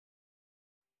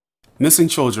Missing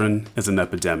children is an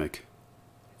epidemic.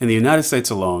 In the United States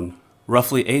alone,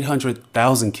 roughly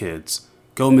 800,000 kids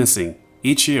go missing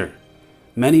each year.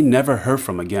 Many never heard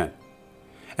from again.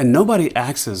 And nobody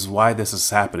asks why this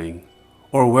is happening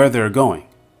or where they're going.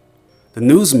 The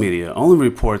news media only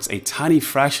reports a tiny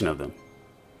fraction of them.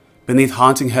 Beneath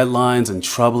haunting headlines and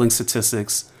troubling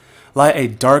statistics lie a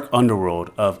dark underworld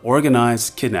of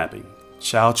organized kidnapping,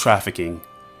 child trafficking,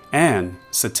 and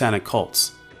satanic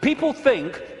cults. People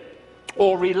think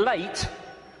or relate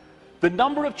the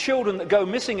number of children that go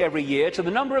missing every year to the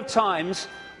number of times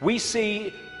we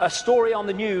see a story on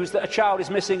the news that a child is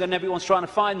missing and everyone's trying to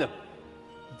find them.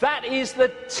 That is the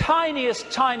tiniest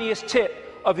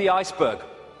tip of the iceberg.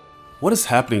 What is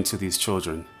happening to these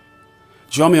children?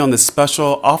 Join me on this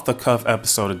special off-the-cuff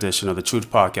episode edition of the Truth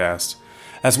Podcast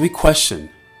as we question,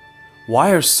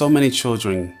 why are so many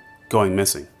children going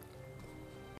missing?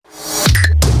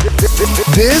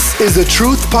 This is the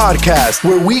Truth Podcast,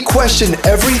 where we question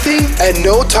everything and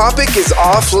no topic is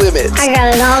off limits. I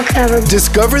got it all covered.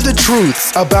 Discover the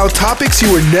truths about topics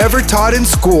you were never taught in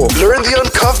school. Learn the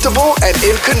uncomfortable and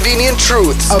inconvenient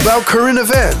truths about current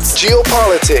events,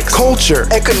 geopolitics, culture,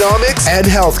 economics, and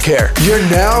healthcare. You're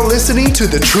now listening to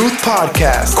the Truth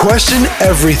Podcast. Question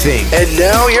everything. And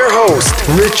now your host,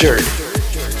 Richard.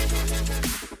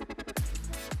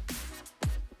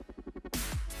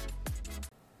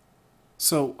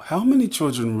 So, how many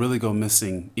children really go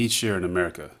missing each year in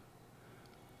America?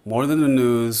 More than the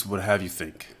news would have you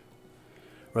think.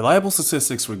 Reliable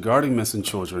statistics regarding missing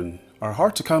children are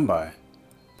hard to come by,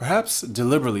 perhaps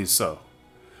deliberately so.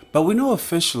 But we know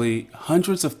officially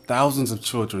hundreds of thousands of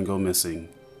children go missing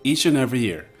each and every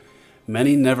year.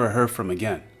 Many never heard from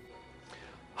again.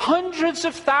 Hundreds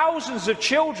of thousands of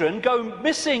children go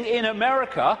missing in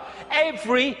America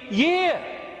every year.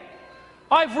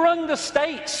 I've rung the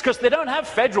states, because they don't have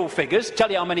federal figures, tell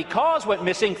you how many cars went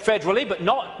missing federally, but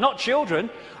not children.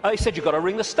 They said, you've got to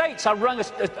ring the states. I rung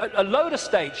a load of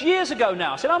states years ago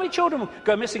now. I said, how many children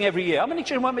go missing every year? How many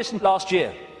children went missing last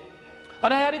year?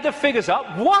 And I added the figures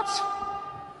up. What?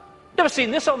 Never seen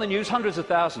this on the news, hundreds of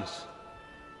thousands.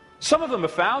 Some of them are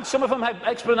found, some of them have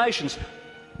explanations.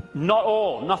 Not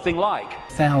all, nothing like.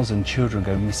 1,000 children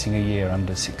go missing a year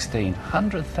under 16.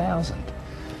 100,000.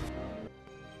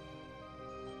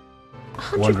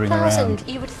 100,000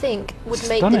 you would think would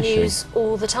make the news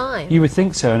all the time. You would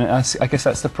think so, and I guess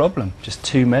that's the problem. Just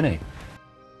too many.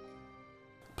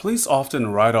 Police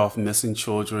often write off missing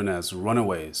children as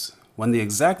runaways when the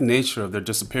exact nature of their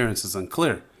disappearance is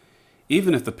unclear,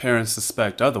 even if the parents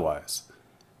suspect otherwise.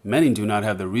 Many do not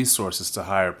have the resources to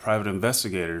hire private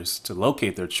investigators to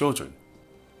locate their children.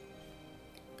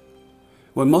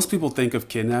 When most people think of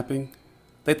kidnapping,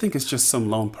 they think it's just some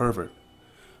lone pervert.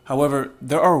 However,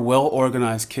 there are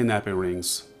well-organized kidnapping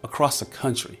rings across the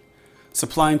country,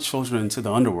 supplying children to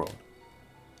the underworld.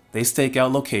 They stake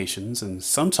out locations and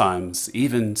sometimes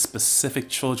even specific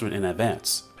children in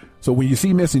advance. So when you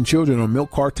see missing children on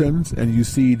milk cartons and you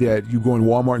see that you go in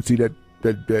Walmart and see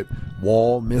that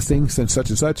wall missing since such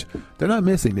and such, they're not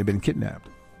missing, they've been kidnapped.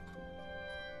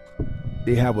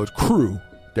 They have a crew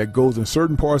that goes in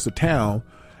certain parts of town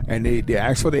and they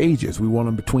ask for the ages. We want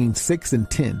them between 6 and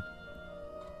 10.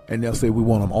 And they'll say, we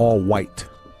want them all white.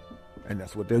 And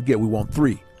that's what they'll get. We want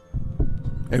 3.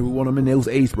 And we want them in those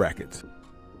age brackets.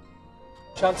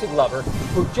 Chauncey Glover,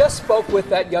 who just spoke with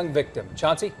that young victim.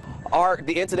 Chauncey?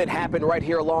 The incident happened right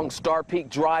here along Star Peak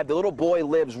Drive. The little boy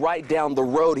lives right down the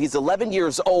road. He's 11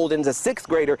 years old and is a 6th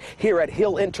grader here at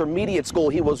Hill Intermediate School.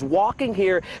 He was walking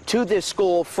here to this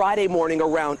school Friday morning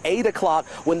around 8 o'clock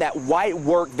when that white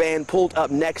work van pulled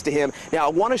up next to him. Now, I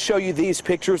want to show you these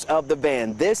pictures of the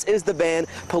van. This is the van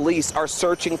police are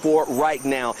searching for right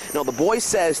now. Now, the boy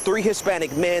says 3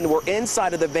 Hispanic men were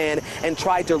inside of the van and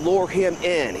tried to lure him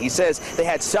in. He says they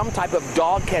had some type of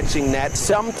dog catching net,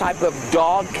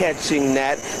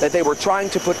 that they were trying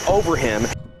to put over him.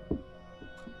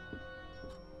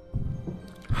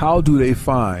 How do they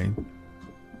find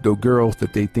the girls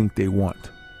that they think they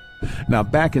want? Now,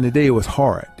 back in the day, it was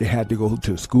hard. They had to go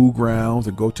to school grounds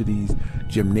and go to these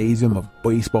gymnasium of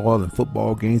baseball and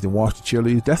football games and watch the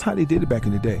cheerleaders. That's how they did it back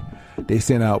in the day. They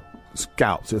sent out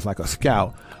scouts. It's like a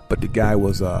scout, but the guy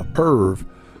was a perv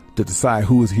to decide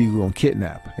who he was going to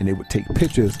kidnap. And they would take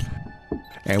pictures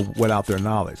and without their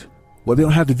knowledge. Well, they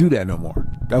don't have to do that no more.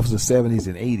 That was the 70s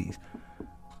and 80s.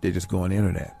 They just go on the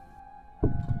internet.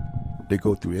 They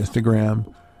go through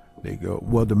Instagram. They go,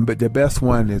 well, the best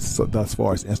one is thus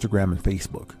far is Instagram and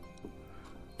Facebook.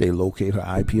 They locate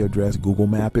her IP address, Google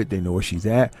map it. They know where she's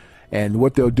at. And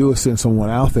what they'll do is send someone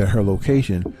out there, her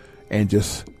location, and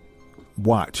just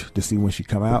watch to see when she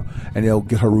come out, and they'll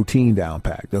get her routine down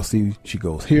packed. They'll see she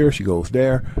goes here, she goes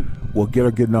there. We'll get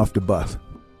her getting off the bus,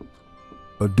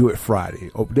 or do it Friday,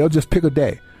 or they'll just pick a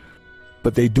day.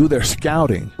 But they do their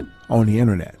scouting on the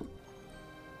internet.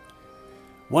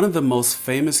 One of the most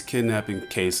famous kidnapping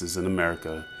cases in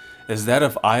America is that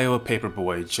of Iowa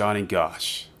paperboy Johnny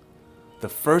Gosch, the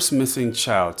first missing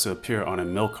child to appear on a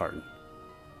milk carton.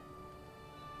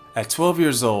 At 12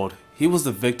 years old, he was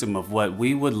the victim of what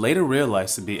we would later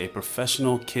realize to be a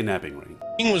professional kidnapping ring.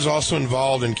 He was also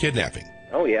involved in kidnapping.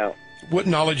 Oh, yeah. What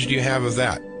knowledge do you have of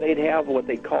that? They'd have what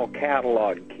they call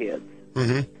catalog kids.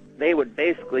 Mm-hmm. They would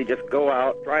basically just go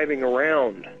out driving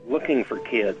around looking for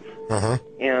kids. Uh-huh.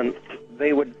 And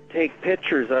they would take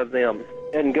pictures of them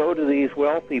and go to these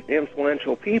wealthy,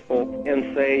 influential people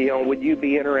and say, would you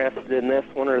be interested in this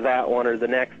one or that one or the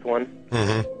next one?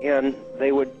 Mm-hmm. And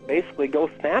they would basically go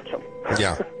snatch them.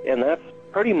 Yeah. And that's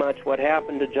pretty much what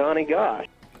happened to Johnny Gosch.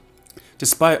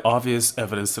 Despite obvious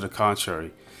evidence to the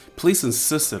contrary, police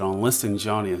insisted on listing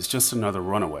Johnny as just another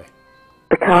runaway.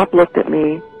 The cop looked at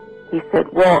me. He said,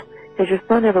 well, has your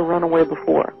son ever run away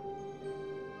before?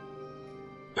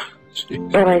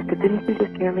 And I said, didn't you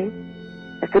just hear me?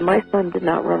 I said, my son did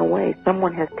not run away.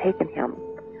 Someone has taken him.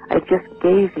 I just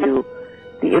gave you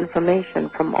the information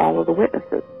from all of the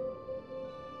witnesses.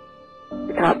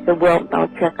 The cop said, well, I'll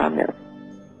check on this.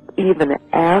 Even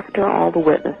after all the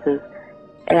witnesses,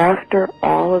 after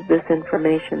all of this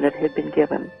information that had been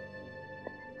given,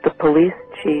 the police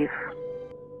chief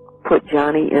put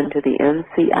Johnny into the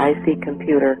NCIC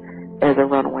computer as a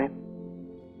runaway.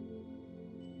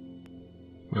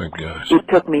 My gosh. It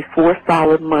took me 4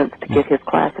 solid months to get his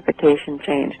classification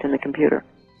changed in the computer.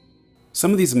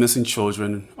 Some of these missing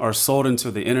children are sold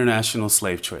into the international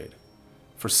slave trade.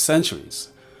 For centuries,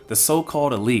 the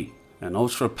so-called elite and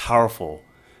ultra-powerful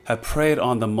have preyed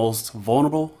on the most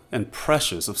vulnerable and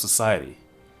precious of society.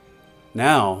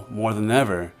 Now, more than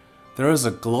ever, there is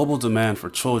a global demand for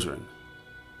children.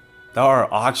 There are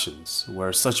auctions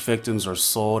where such victims are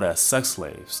sold as sex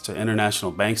slaves to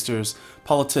international banksters,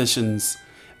 politicians,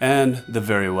 and the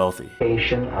very wealthy.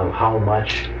 Of how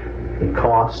much it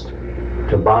costs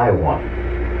to buy one.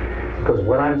 Because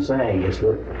what I'm saying is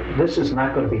that this is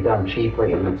not going to be done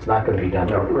cheaply, and it's not going to be done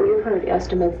for free. We've heard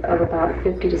estimates of about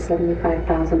 $50,000 to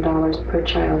 $75,000 per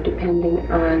child,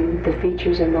 depending on the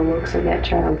features and the looks of that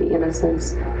child, the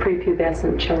innocence,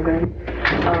 prepubescent children.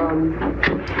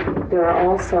 There are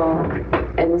also,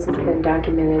 and this has been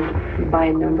documented by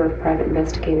a number of private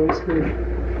investigators who've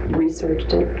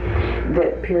researched it,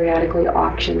 that periodically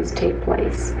auctions take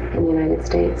place in the United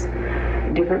States.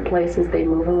 Different places, they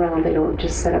move around. They don't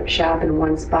just set up shop in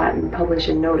one spot and publish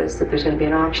a notice that there's going to be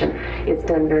an auction. It's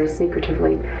done very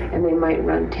secretively, and they might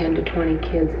run 10 to 20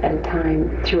 kids at a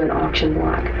time through an auction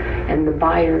block. And the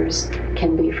buyers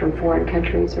can be from foreign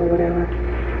countries or whatever.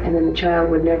 And then the child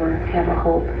would never have a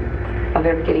hope of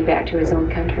ever getting back to his own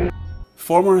country.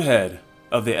 Former head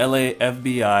of the LA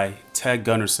FBI, Ted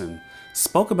Gunderson,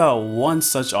 spoke about one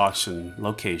such auction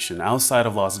location outside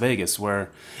of Las Vegas where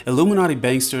Illuminati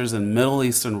banksters and Middle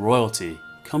Eastern royalty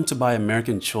come to buy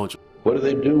American children. What do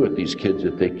they do with these kids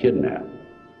that they kidnap?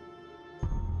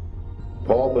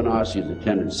 Paul Benassi has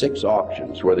attended 6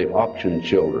 auctions where they auction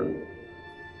children.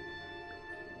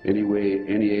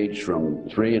 Any age from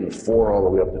 3 and 4 all the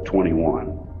way up to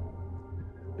 21.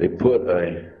 They put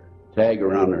a tag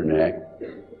around their neck.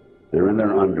 They're in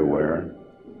their underwear.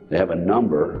 They have a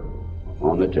number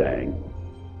on the tag,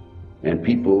 and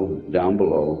people down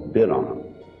below bid on them.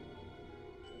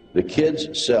 The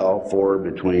kids sell for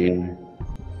between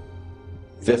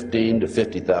 $15,000 to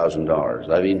 $50,000.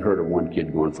 I've even heard of one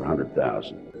kid going for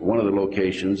 $100,000. One of the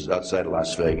locations outside of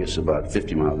Las Vegas, about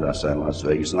 50 miles outside of Las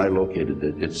Vegas, and I located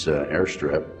it. It's an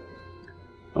airstrip.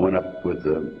 I went up with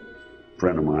a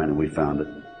friend of mine, and we found it.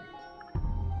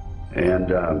 And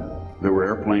there were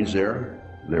airplanes there.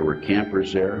 There were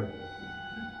campers there.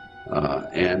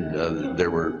 And there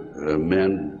were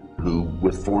men who,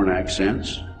 with foreign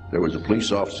accents. There was a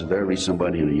police officer there, at least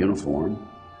somebody in a uniform.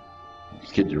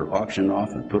 Kids are auctioned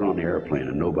off and put on the airplane,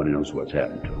 and nobody knows what's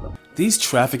happened to them. These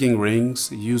trafficking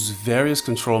rings use various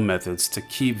control methods to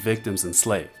keep victims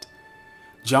enslaved.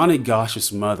 Johnny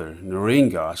Gosch's mother, Noreen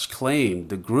Gosch, claimed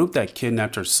the group that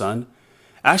kidnapped her son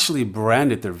actually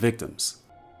branded their victims.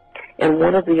 And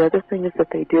one of the other things that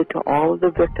they did to all of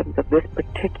the victims of this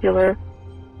particular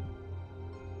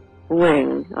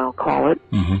ring, I'll call it,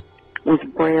 was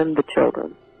brand the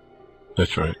children.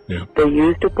 That's right, yeah. They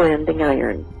used a branding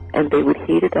iron, and they would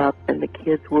heat it up, and the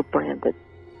kids were branded.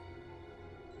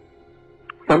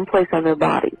 Someplace on their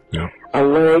body. Yeah. A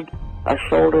leg, a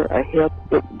shoulder, a hip,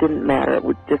 it didn't matter. It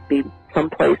would just be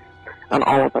someplace on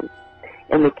all of them.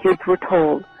 And the kids were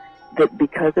told that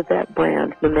because of that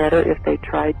brand, no matter if they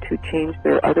tried to change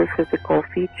their other physical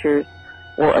features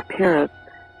or appearance,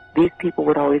 these people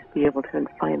would always be able to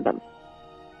find them.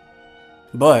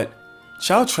 But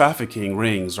child trafficking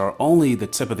rings are only the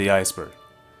tip of the iceberg.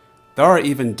 There are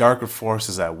even darker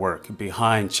forces at work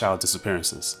behind child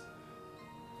disappearances.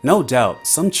 No doubt,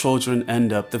 some children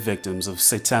end up the victims of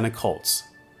satanic cults.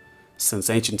 Since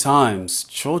ancient times,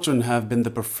 children have been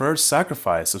the preferred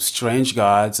sacrifice of strange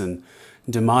gods and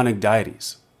demonic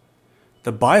deities.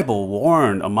 The Bible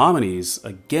warned Maimonides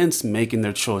against making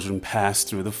their children pass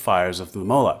through the fires of the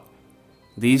Moloch.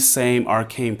 These same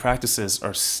arcane practices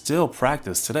are still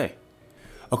practiced today.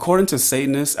 According to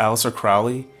Satanist Aleister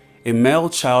Crowley, a male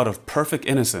child of perfect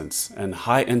innocence and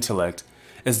high intellect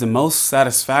is the most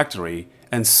satisfactory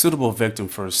and suitable victim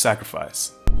for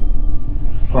sacrifice.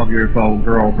 12-year-old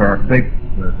girls are big,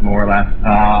 more or less.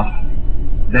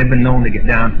 They've been known to get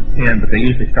down to 10, but they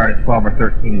usually start at 12 or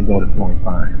 13 and go to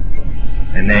 25.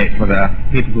 And for the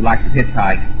people who like to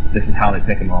hitchhike, this is how they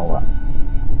pick them all up.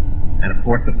 And of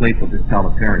course the police will just tell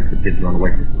the parents the kids run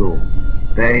away from school.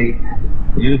 They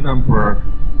use them for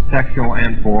sexual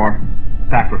and for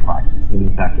sacrifice,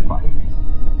 human sacrifice.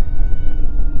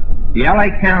 The LA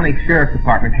County Sheriff's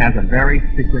Department has a very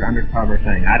secret undercover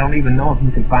thing. I don't even know if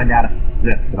you can find out if it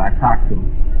exists, but I've talked to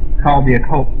them. It's called the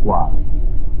Occult Squad.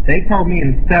 They told me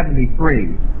in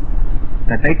 '73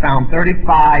 that they found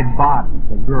 35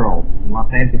 bodies of girls in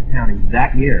Los Angeles County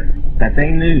that year that they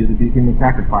knew to be human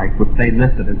sacrifice, which they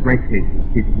listed as rape cases to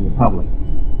people from the public.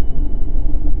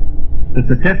 The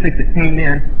statistics that came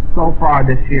in so far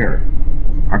this year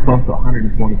are close to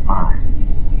 125.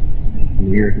 And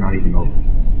the year's not even over.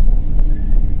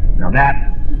 Now that's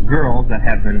girls that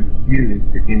have been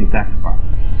used for human sacrifice.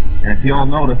 And if you'll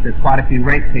notice, there's quite a few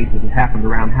rape cases that happened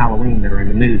around Halloween that are in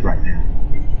the news right now.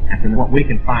 And from what we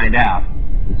can find out,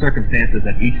 the circumstances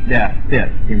of each death fit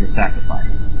human sacrifice.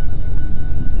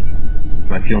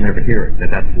 But you'll never hear it,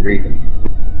 that's the reason.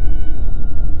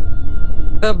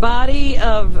 The body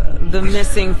of the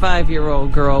missing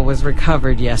 5-year-old girl was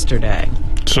recovered yesterday.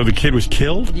 So the kid was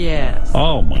killed? Yes.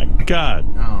 Oh my God.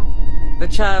 No. The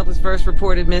child was first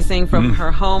reported missing from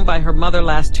her home by her mother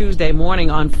last Tuesday morning.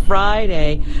 On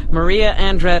Friday, Maria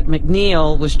Andrette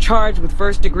McNeil was charged with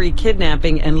first-degree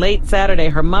kidnapping, and late Saturday,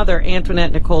 her mother,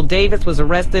 Antoinette Nicole Davis, was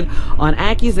arrested on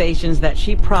accusations that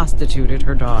she prostituted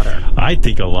her daughter. I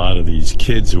think a lot of these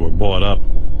kids who are brought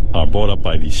up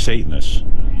by these Satanists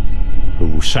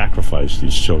who sacrifice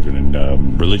these children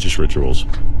in religious rituals.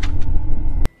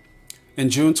 In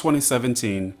June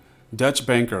 2017, Dutch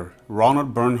banker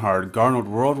Ronald Bernhard garnered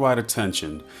worldwide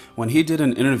attention when he did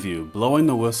an interview blowing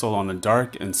the whistle on the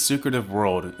dark and secretive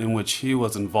world in which he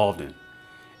was involved in.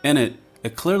 In it, a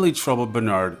clearly troubled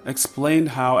Bernhard explained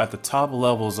how at the top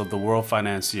levels of the world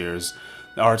financiers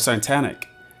are satanic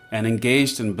and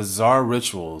engaged in bizarre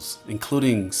rituals,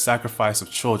 including sacrifice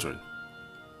of children.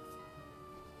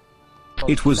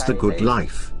 It was the good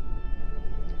life.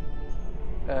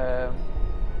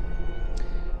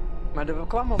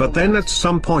 But then at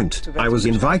some point, I was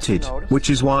invited, which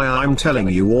is why I'm telling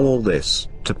you all this,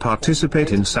 to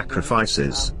participate in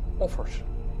sacrifices.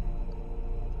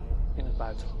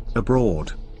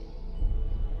 Abroad.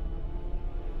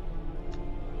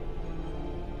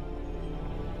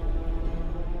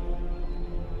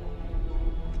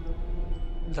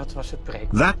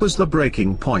 That was the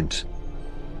breaking point.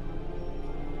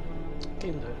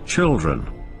 Children.